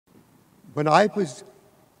When I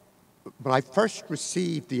first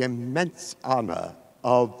received the immense honor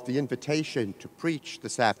of the invitation to preach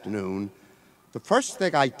this afternoon, the first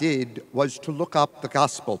thing I did was to look up the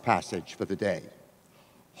gospel passage for the day,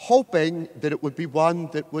 hoping that it would be one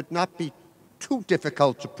that would not be too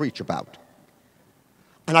difficult to preach about.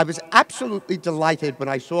 And I was absolutely delighted when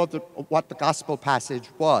I saw what the gospel passage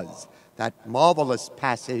was, that marvelous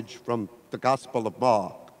passage from the Gospel of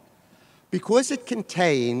Mark, because it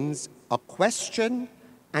contains a question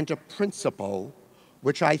and a principle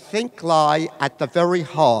which I think lie at the very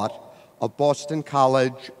heart of Boston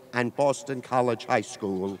College and Boston College High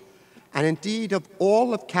School, and indeed of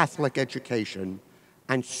all of Catholic education,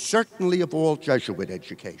 and certainly of all Jesuit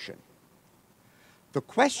education. The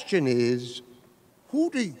question is, who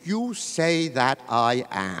do you say that I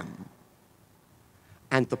am?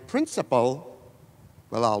 And the principle,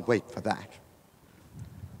 well, I'll wait for that.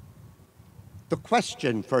 The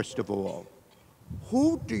question, first of all,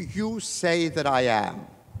 who do you say that I am?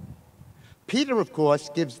 Peter, of course,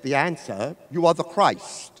 gives the answer, you are the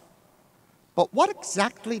Christ. But what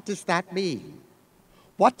exactly does that mean?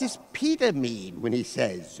 What does Peter mean when he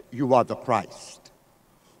says, you are the Christ?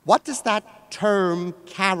 What does that term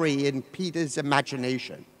carry in Peter's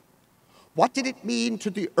imagination? What did it mean to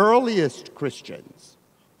the earliest Christians?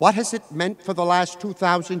 What has it meant for the last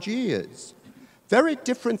 2,000 years? Very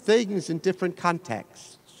different things in different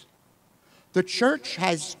contexts. The church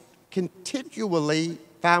has continually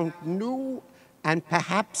found new and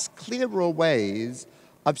perhaps clearer ways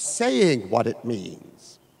of saying what it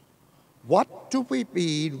means. What do we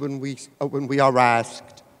mean when we are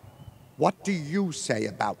asked, what do you say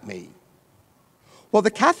about me? Well,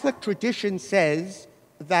 the Catholic tradition says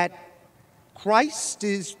that Christ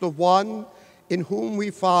is the one in whom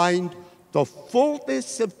we find the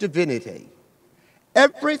fullness of divinity.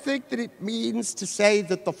 Everything that it means to say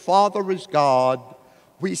that the Father is God,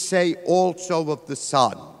 we say also of the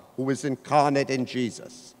Son, who is incarnate in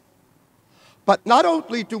Jesus. But not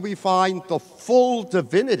only do we find the full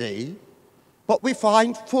divinity, but we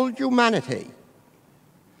find full humanity.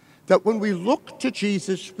 That when we look to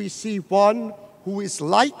Jesus, we see one who is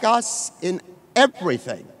like us in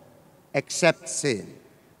everything except sin.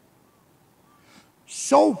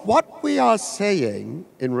 So what we are saying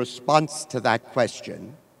in response to that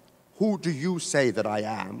question, who do you say that I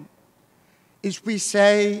am, is we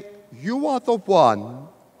say, you are the one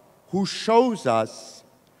who shows us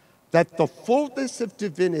that the fullness of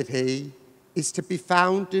divinity is to be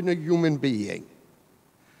found in a human being,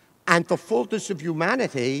 and the fullness of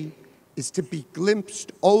humanity is to be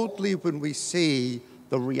glimpsed only when we see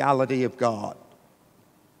the reality of God.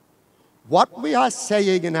 What we are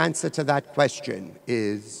saying in answer to that question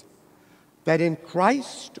is that in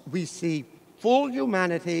Christ we see full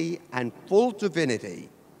humanity and full divinity,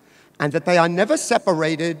 and that they are never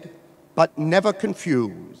separated, but never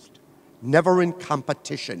confused, never in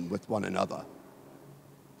competition with one another.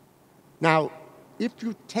 Now, if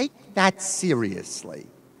you take that seriously,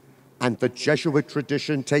 and the Jesuit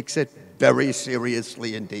tradition takes it very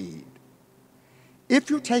seriously indeed,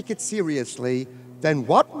 if you take it seriously, then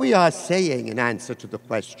what we are saying in answer to the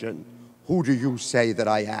question, who do you say that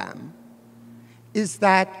I am, is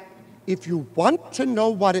that if you want to know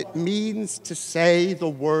what it means to say the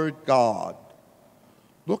word God,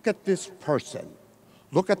 look at this person.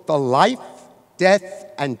 Look at the life,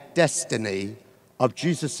 death, and destiny of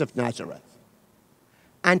Jesus of Nazareth.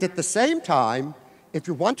 And at the same time, if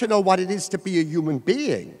you want to know what it is to be a human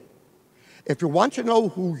being, if you want to know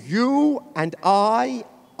who you and I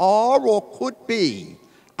are or could be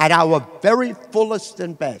at our very fullest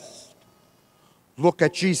and best, look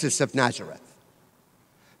at Jesus of Nazareth.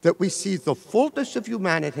 That we see the fullness of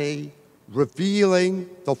humanity revealing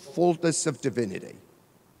the fullness of divinity.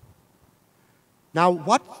 Now,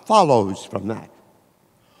 what follows from that?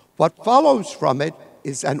 What follows from it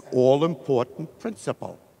is an all-important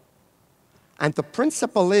principle. And the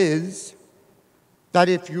principle is that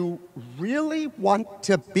if you really want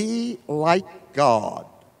to be like God,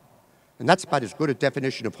 and that's about as good a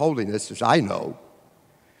definition of holiness as I know,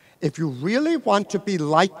 if you really want to be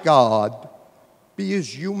like God, be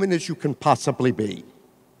as human as you can possibly be.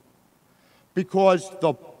 Because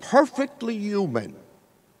the perfectly human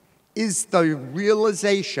is the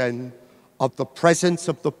realization of the presence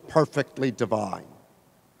of the perfectly divine.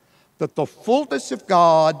 That the fullness of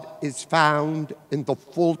God is found in the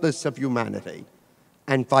fullness of humanity,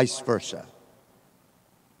 and vice versa.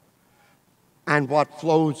 And what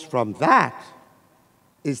flows from that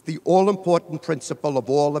is the all-important principle of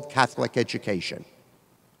all of Catholic education,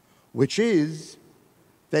 which is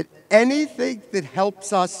that anything that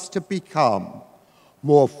helps us to become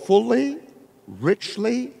more fully,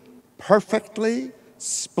 richly, perfectly,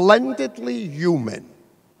 splendidly human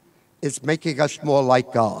is making us more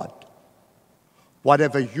like God.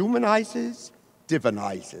 Whatever humanizes,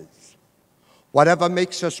 divinizes. Whatever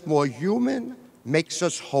makes us more human makes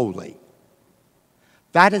us holy.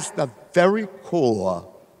 That is the very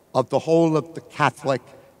core of the whole of the Catholic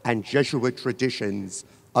and Jesuit traditions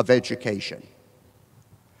of education.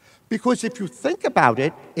 Because if you think about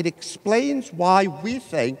it, it explains why we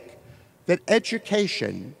think that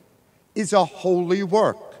education is a holy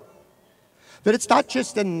work. That it's not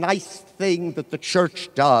just a nice thing that the church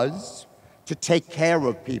does to take care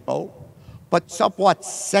of people, but somewhat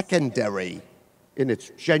secondary in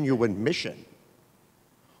its genuine mission.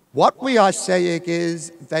 What we are saying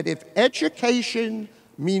is that if education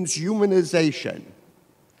means humanization,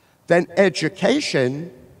 then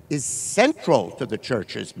education is central to the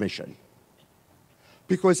church's mission.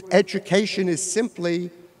 Because education is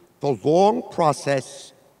simply the long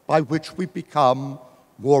process by which we become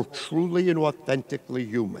more truly and authentically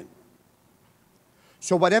human.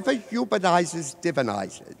 So whatever humanizes,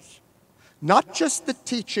 divinizes, not just the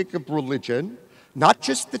teaching of religion, not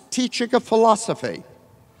just the teaching of philosophy,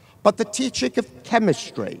 but the teaching of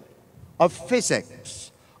chemistry, of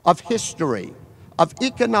physics, of history, of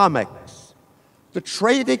economics, the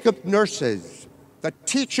training of nurses, the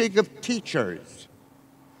teaching of teachers,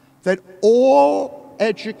 that all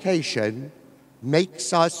education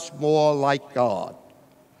makes us more like God.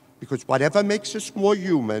 Because whatever makes us more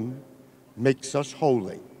human makes us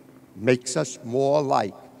holy, makes us more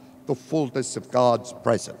like the fullness of God's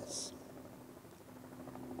presence.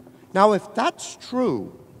 Now, if that's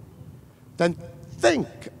true, then think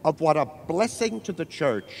of what a blessing to the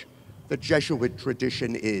church the Jesuit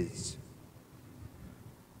tradition is.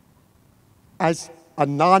 As a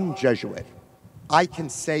non-Jesuit, I can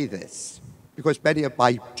say this because many of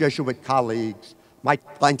my Jesuit colleagues might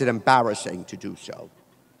find it embarrassing to do so.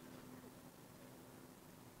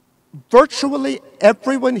 Virtually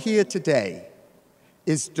everyone here today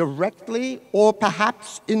is directly or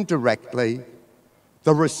perhaps indirectly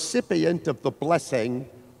the recipient of the blessing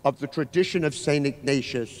of the tradition of St.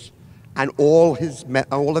 Ignatius and all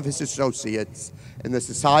of his associates in the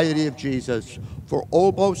Society of Jesus for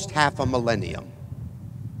almost half a millennium.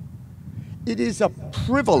 It is a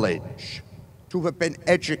privilege to have been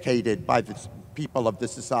educated by the people of the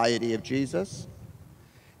Society of Jesus.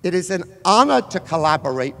 It is an honor to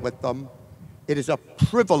collaborate with them. It is a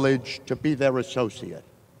privilege to be their associate.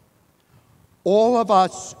 All of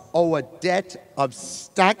us owe a debt of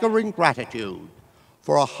staggering gratitude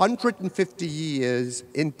for 150 years,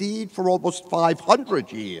 indeed for almost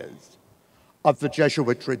 500 years, of the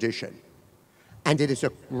Jesuit tradition. And it is a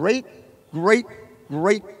great, great,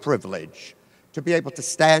 great privilege to be able to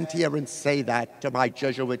stand here and say that to my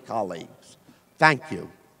Jesuit colleagues. Thank you.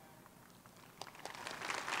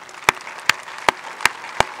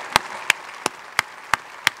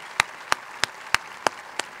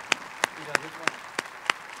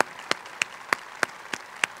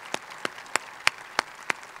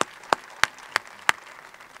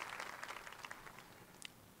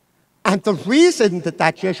 And the reason that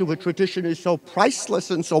that Jesuit tradition is so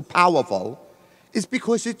priceless and so powerful is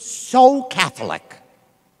because it's so Catholic.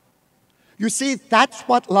 You see, that's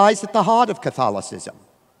what lies at the heart of Catholicism.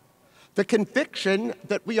 The conviction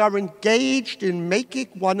that we are engaged in making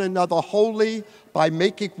one another holy by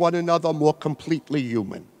making one another more completely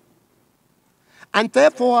human. And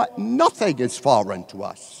therefore, nothing is foreign to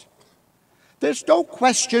us. There's no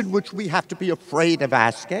question which we have to be afraid of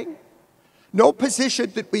asking. No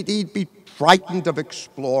position that we need be frightened of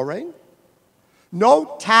exploring.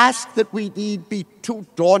 No task that we need be too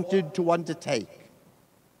daunted to undertake.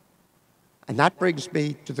 And that brings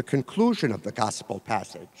me to the conclusion of the gospel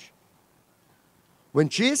passage. When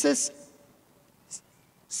Jesus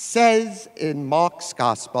says in Mark's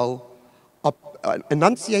gospel,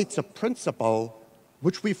 enunciates a principle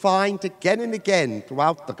which we find again and again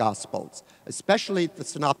throughout the gospels, especially the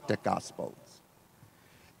synoptic gospels.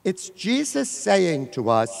 It's Jesus saying to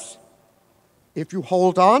us, if you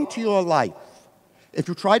hold on to your life, if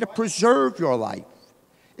you try to preserve your life,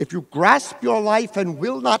 if you grasp your life and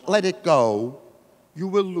will not let it go, you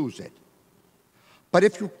will lose it. But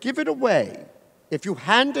if you give it away, if you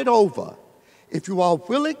hand it over, if you are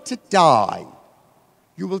willing to die,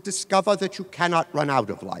 you will discover that you cannot run out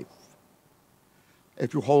of life.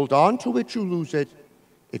 If you hold on to it, you lose it.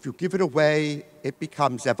 If you give it away, it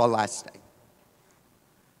becomes everlasting.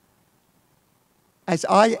 As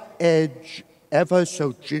I edge ever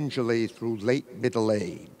so gingerly through late middle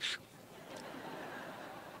age,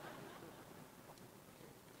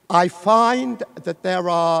 I find that there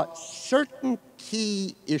are certain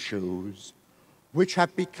key issues which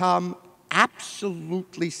have become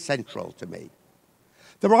absolutely central to me.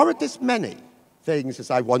 There aren't as many things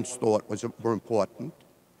as I once thought were important,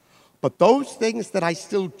 but those things that I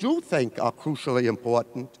still do think are crucially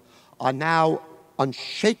important are now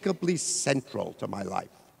unshakably central to my life.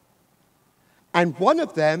 And one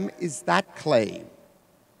of them is that claim: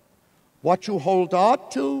 what you hold on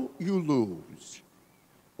to, you lose.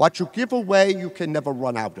 What you give away, you can never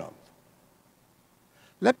run out of.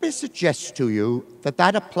 Let me suggest to you that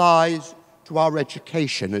that applies to our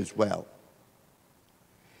education as well.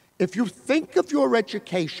 If you think of your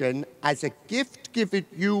education as a gift given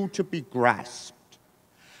you to be grasped,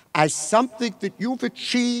 as something that you've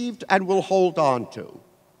achieved and will hold on to,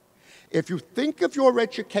 if you think of your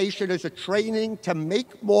education as a training to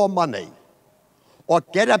make more money or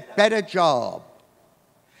get a better job,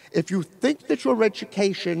 if you think that your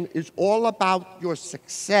education is all about your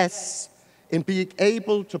success in being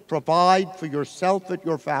able to provide for yourself and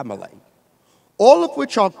your family, all of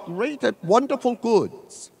which are great and wonderful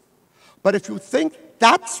goods, but if you think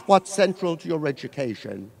that's what's central to your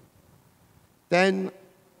education, then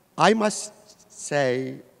I must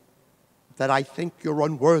say that I think you're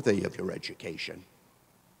unworthy of your education.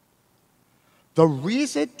 The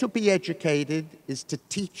reason to be educated is to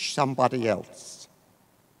teach somebody else.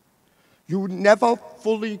 You never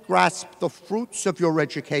fully grasp the fruits of your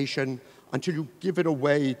education until you give it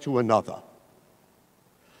away to another.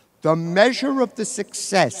 The measure of the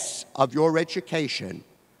success of your education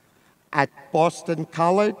at Boston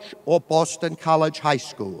College or Boston College High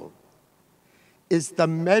School is the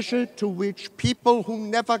measure to which people who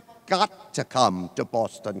never got to come to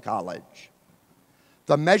Boston College,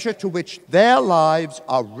 the measure to which their lives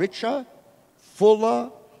are richer, fuller,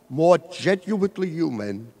 more genuinely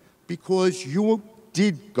human because you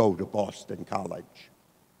did go to Boston College.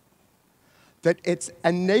 That it's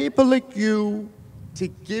enabling you to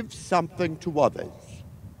give something to others.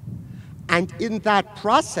 And in that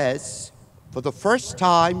process, for the first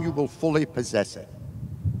time, you will fully possess it.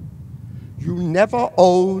 You never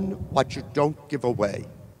own what you don't give away.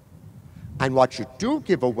 And what you do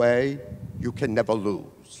give away, you can never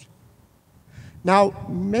lose. Now,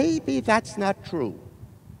 maybe that's not true.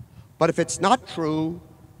 But if it's not true,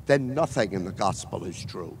 then nothing in the gospel is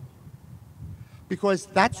true. Because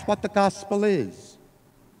that's what the gospel is.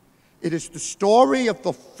 It is the story of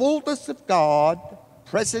the fullness of God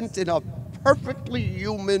present in a perfectly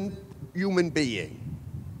human being.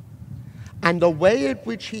 And the way in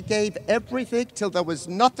which he gave everything till there was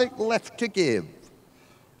nothing left to give.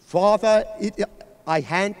 Father, I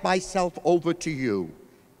hand myself over to you.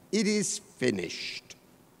 It is finished.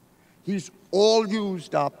 He's all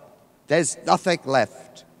used up. There's nothing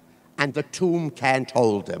left. And the tomb can't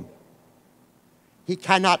hold him. He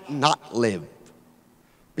cannot not live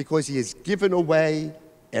because he has given away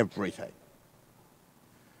everything.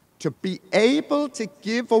 To be able to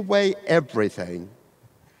give away everything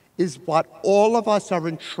is what all of us are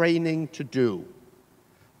in training to do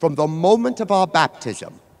from the moment of our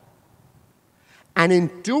baptism. And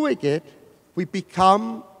in doing it, we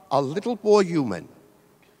become a little more human.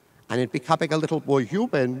 And in becoming a little more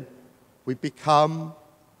human, we become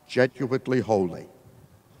genuinely holy.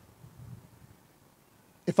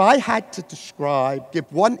 If I had to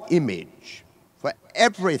give one image for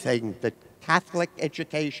everything that Catholic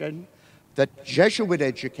education, that Jesuit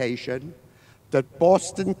education, that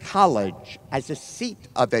Boston College as a seat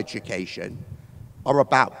of education are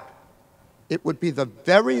about, it would be the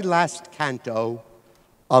very last canto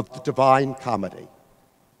of the Divine Comedy.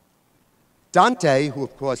 Dante, who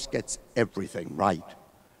of course gets everything right,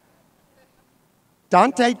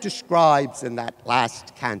 Dante describes in that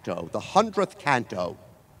last canto, the 100th canto,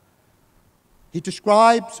 he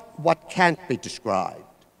describes what can't be described.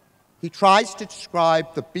 He tries to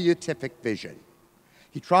describe the beatific vision.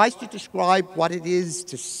 He tries to describe what it is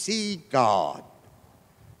to see God.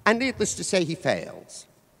 And needless to say, he fails.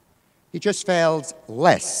 He just fails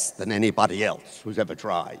less than anybody else who's ever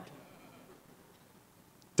tried.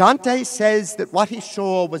 Dante says that what he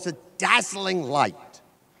saw was a dazzling light.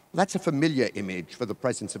 Well, that's a familiar image for the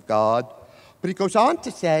presence of God. But he goes on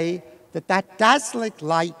to say that that dazzling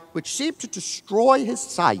light, which seemed to destroy his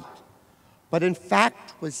sight, but in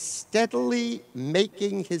fact was steadily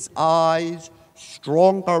making his eyes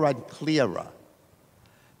stronger and clearer,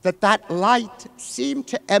 that light seemed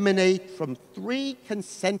to emanate from 3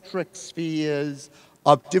 concentric spheres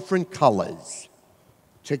of different colors,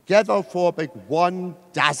 together forming one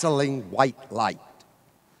dazzling white light,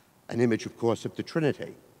 an image, of course, of the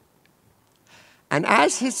Trinity. And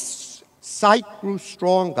as his sight grew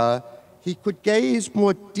stronger, he could gaze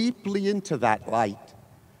more deeply into that light.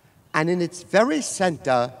 And in its very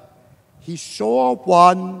center, he saw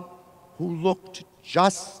one who looked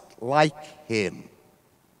just like him.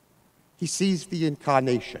 He sees the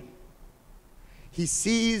incarnation. He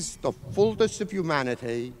sees the fullness of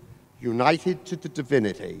humanity united to the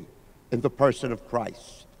divinity in the person of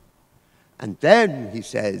Christ. And then, he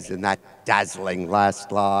says in that dazzling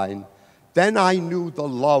last line, then I knew the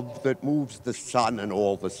love that moves the sun and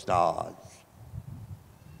all the stars.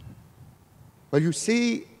 Well, you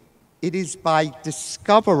see, it is by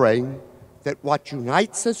discovering that what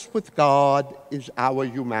unites us with God is our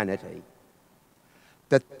humanity.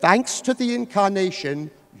 That thanks to the incarnation,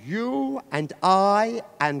 you and I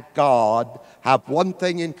and God have one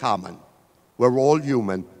thing in common. We're all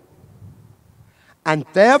human. And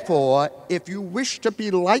therefore, if you wish to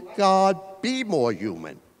be like God, be more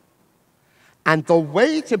human. And the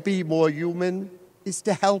way to be more human is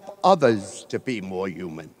to help others to be more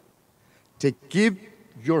human, to give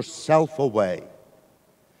yourself away.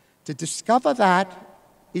 To discover that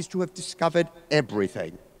is to have discovered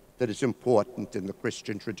everything that is important in the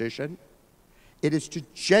Christian tradition. It is to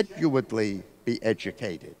genuinely be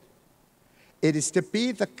educated. It is to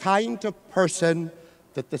be the kind of person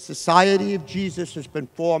that the Society of Jesus has been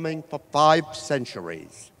forming for 5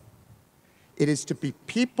 centuries. It is to be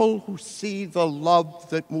people who see the love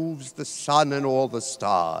that moves the sun and all the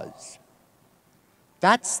stars.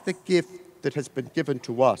 That's the gift that has been given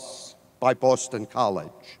to us by Boston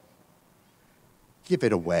College. Give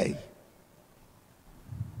it away.